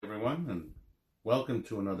everyone, and welcome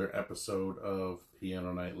to another episode of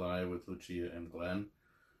Piano Night Live with Lucia and Glenn.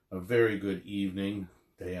 A very good evening,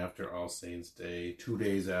 day after All Saints Day, 2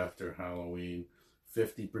 days after Halloween,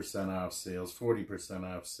 50% off sales, 40%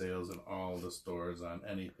 off sales in all the stores on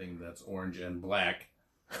anything that's orange and black.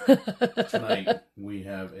 Tonight, we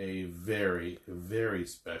have a very, very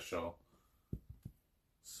special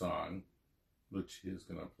song Lucia is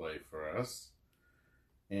going to play for us.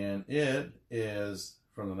 And it is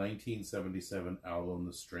from the 1977 album,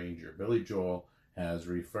 The Stranger. Billy Joel has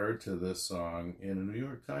referred to this song in a New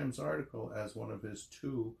York Times article as one of his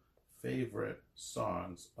 2 favorite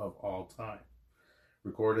songs of all time.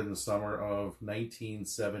 Recorded in the summer of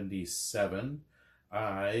 1977,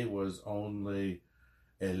 I was only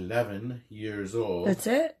 11 years old. That's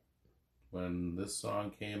it? When this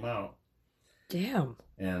song came out. Damn.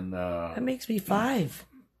 And that makes me 5.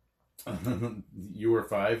 You were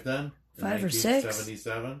 5 then? 5 or 6?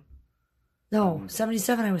 1977? No,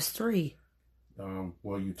 77 I was 3.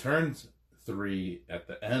 Well, you turned 3 at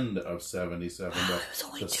the end of 77, but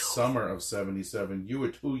the 2. summer of 77, you were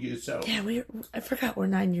 2 years old. Yeah, I forgot we're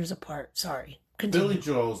 9 years apart. Sorry. Continue. Billy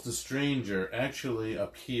Joel's The Stranger actually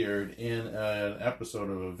appeared in an episode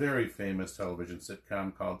of a very famous television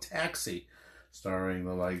sitcom called Taxi, starring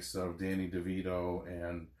the likes of Danny DeVito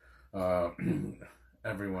and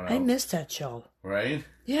everyone else. I missed that show. Right?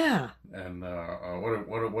 Yeah. And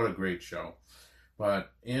what a great show.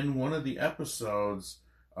 But in one of the episodes,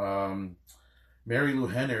 Mary Lou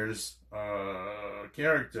Henner's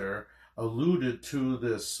character alluded to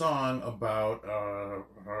this song about a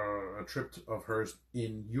trip of hers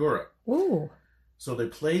in Europe. Ooh. So they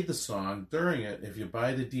played the song during it. If you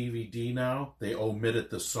buy the DVD now, they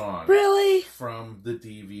omitted the song. Really? From the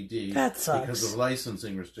DVD. That sucks. Because of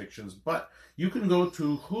licensing restrictions. But you can go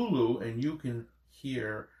to Hulu and you can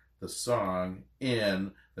hear the song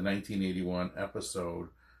in the 1981 episode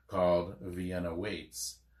called Vienna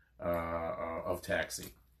Waits of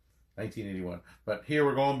Taxi. 1981. But here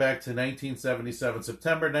we're going back to 1977.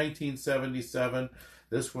 September 1977.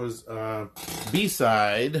 This was a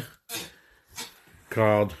B-side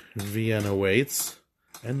called Vienna Waits.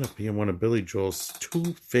 Ended up being one of Billy Joel's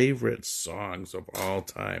 2 favorite songs of all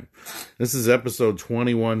time. This is episode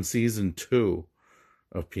 21, season 2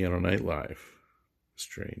 of Piano Night Live.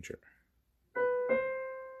 Stranger.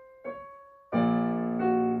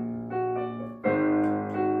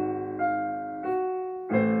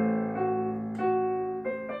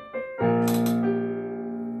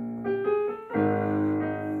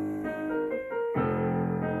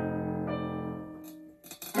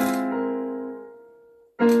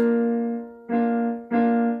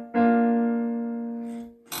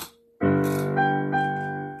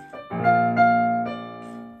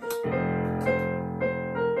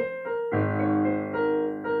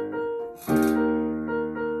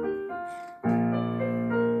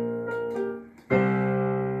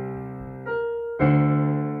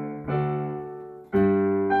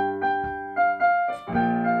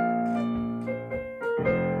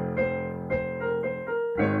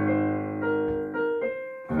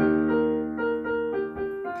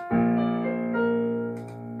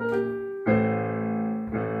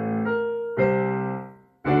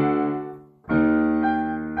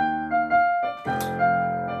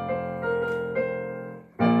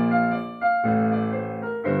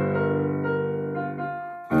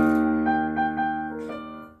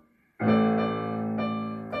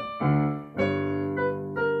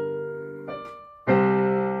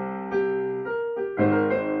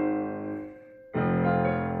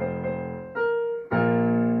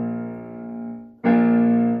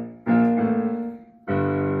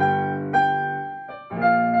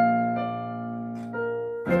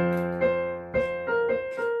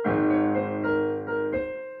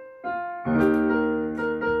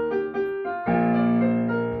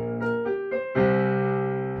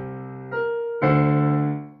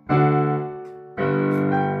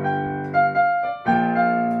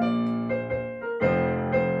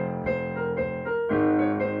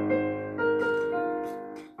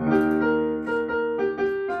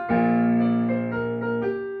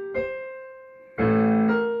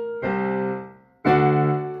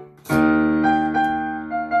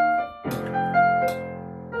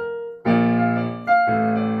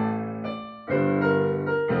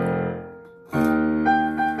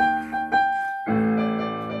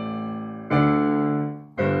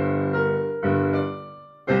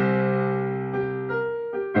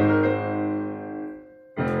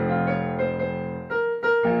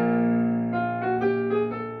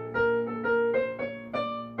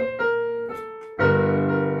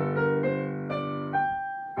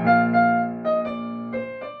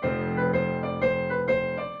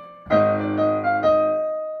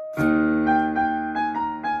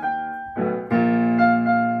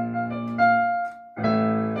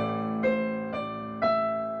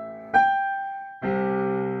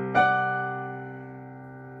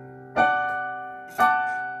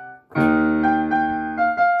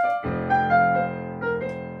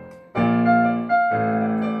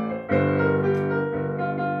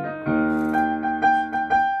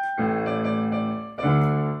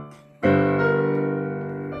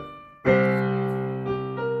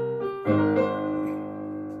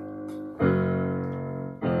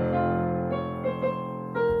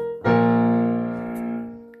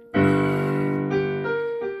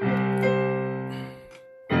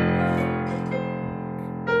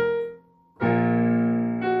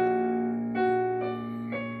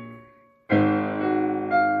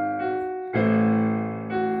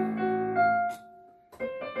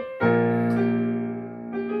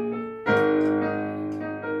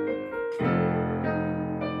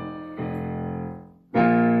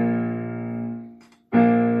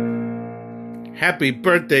 Happy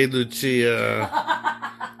birthday, Lucia.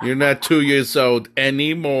 You're not 2 years old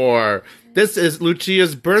anymore. This is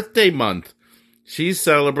Lucia's birthday month. She's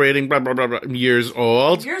celebrating blah, blah, blah, blah, years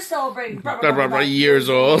old. You're celebrating Blah, blah, blah, years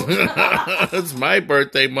old. It's my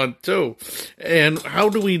birthday month, too. And how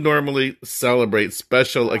do we normally celebrate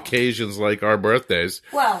special occasions like our birthdays?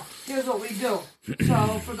 Well, here's what we do.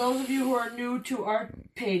 So, for those of you who are new to our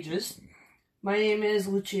pages, my name is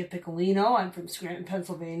Lucia Piccolino. I'm from Scranton,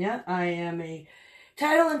 Pennsylvania. I am a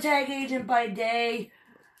title and tag agent by day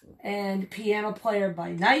and piano player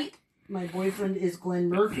by night. My boyfriend is Glenn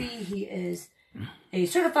Murphy. He is a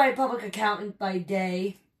certified public accountant by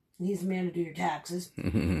day. He's the man to do your taxes.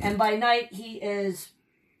 And by night, he is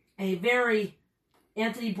a very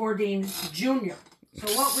Anthony Bourdain Jr.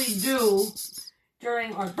 So what we do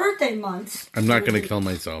during our birthday months... I'm not going to kill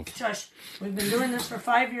myself. Shush. We've been doing this for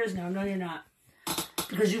 5 years now. No, you're not.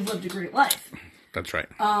 Because you've lived a great life. That's right.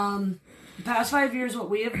 The past 5 years, what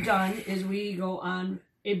we have done is we go on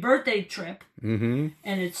a birthday trip. Mm-hmm.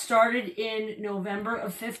 And it started in November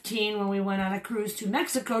of 15 when we went on a cruise to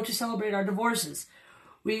Mexico to celebrate our divorces.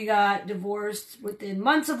 We got divorced within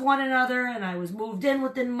months of one another, and I was moved in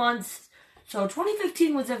within months. So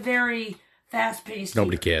 2015 was a very fast-paced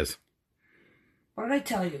Nobody year. cares. What did I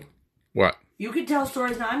tell you? What? You can tell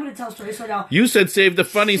stories. Now I'm going to tell stories. So now... You said save the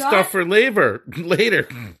funny stuff for later.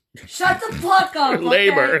 Shut the fuck up, okay?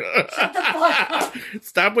 Labor. Shut the fuck up.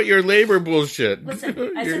 Stop with your labor bullshit.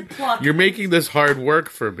 Listen, I said pluck. You're making this hard work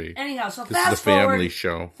for me. Anyhow, so This is fast a family forward,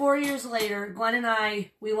 show. 4 years later, Glenn and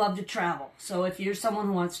I, we love to travel. So if you're someone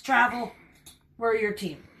who wants to travel, we're your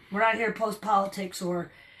team. We're not here to post politics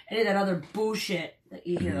or any of that other bullshit that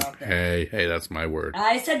you hear out there. Hey, that's my word.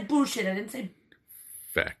 I said bullshit. I didn't say...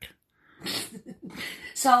 Feck.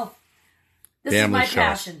 So, this Family is my show.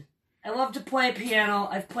 passion. I love to play piano.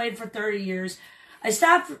 I've played for 30 years. I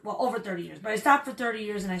stopped, over 30 years, but I stopped for 30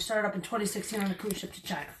 years and I started up in 2016 on a cruise ship to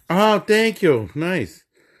China. Oh, thank you. Nice.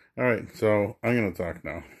 All right, so I'm going to talk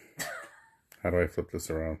now. How do I flip this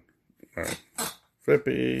around? All right.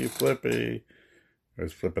 Flippy. I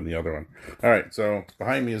was flipping the other one. All right, so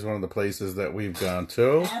behind me is one of the places that we've gone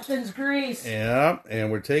to. Athens, Greece. Yeah,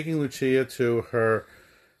 and we're taking Lucia to her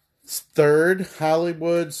third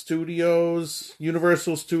Hollywood Studios,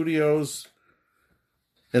 Universal Studios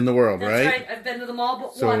in the world, That's right? I've been to them all but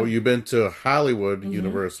one. So you've been to Hollywood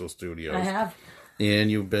Universal Studios. I have. And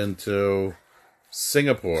you've been to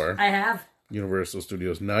Singapore I have. Universal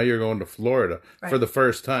Studios. Now you're going to Florida for the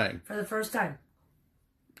first time. For the first time.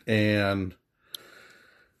 And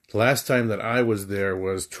the last time that I was there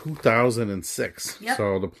was 2006. Yep.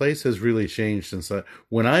 So the place has really changed since that.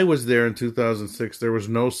 When I was there in 2006, there was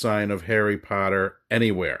no sign of Harry Potter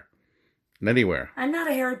anywhere. Anywhere. I'm not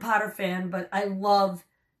a Harry Potter fan, but I love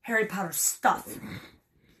Harry Potter stuff.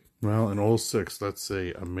 Well, in 06, let's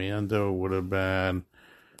see. Amanda would have been...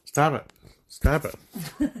 Stop it.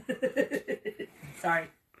 Sorry.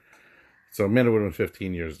 So Amanda would have been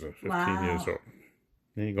 15 years old. Wow.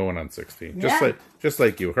 You're going on 16. Yeah. Just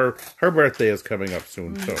like you. Her birthday is coming up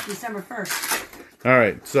soon. So December 1st. all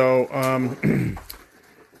right. So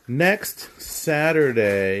next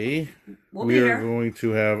Saturday We'll we be are here. going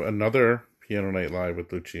to have another Piano Night Live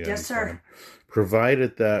with Lucia. Yes, sir.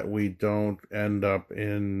 Provided that we don't end up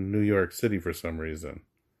in New York City for some reason.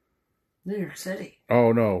 New York City.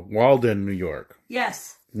 Oh no, Walden, New York.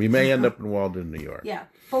 Yes. We may end up in Walden, New York. Yeah.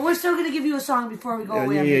 But we're still going to give you a song before we go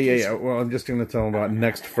away on vacation. Yeah. Well, I'm just going to tell them about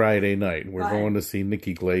next Friday night. We're Right. going to see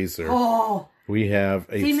Nikki Glaser. Oh. We have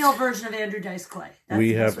a Female version of Andrew Dice Clay. That's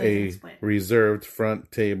we the best have way to a explain it. reserved front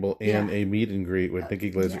table and Yeah. a meet and greet with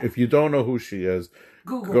Nikki Glaser. yeah. If you don't know who she is,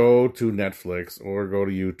 Google. go to Netflix or go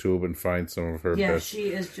to YouTube and find some of her Yeah, best.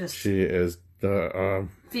 she is just She is the.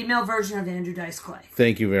 female version of Andrew Dice Clay.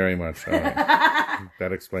 Thank you very much.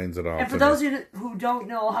 That explains it all. And for to those me. of you who don't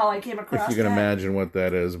know how I came across If you can that, imagine what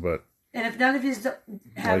that is, but and if none of you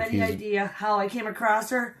have Like any he's- idea how I came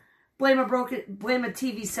across her, blame a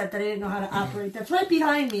TV set that I didn't know how to operate. That's right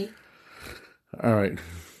behind me. all right.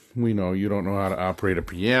 We know you don't know how to operate a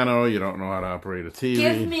piano. You don't know how to operate a TV.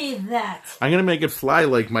 Give me that. I'm going to make it fly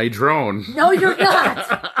like my drone. No, you're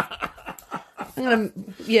not. I'm gonna.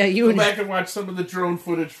 Yeah, you Go would. back and watch some of the drone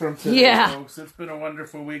footage from today, Yeah. folks. It's been a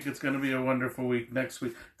wonderful week. It's going to be a wonderful week next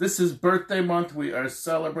week. This is birthday month. We are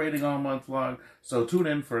celebrating all month long. So tune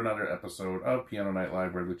in for another episode of Piano Night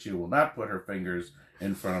Live where Lucia will not put her fingers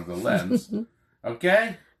in front of the lens.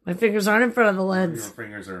 Okay? My fingers aren't in front of the Your lens.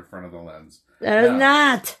 fingers are in front of the lens. They're Now,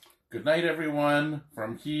 not. Good night, everyone.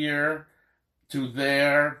 From here to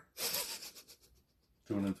there.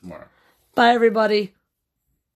 Tune in tomorrow. Bye, everybody.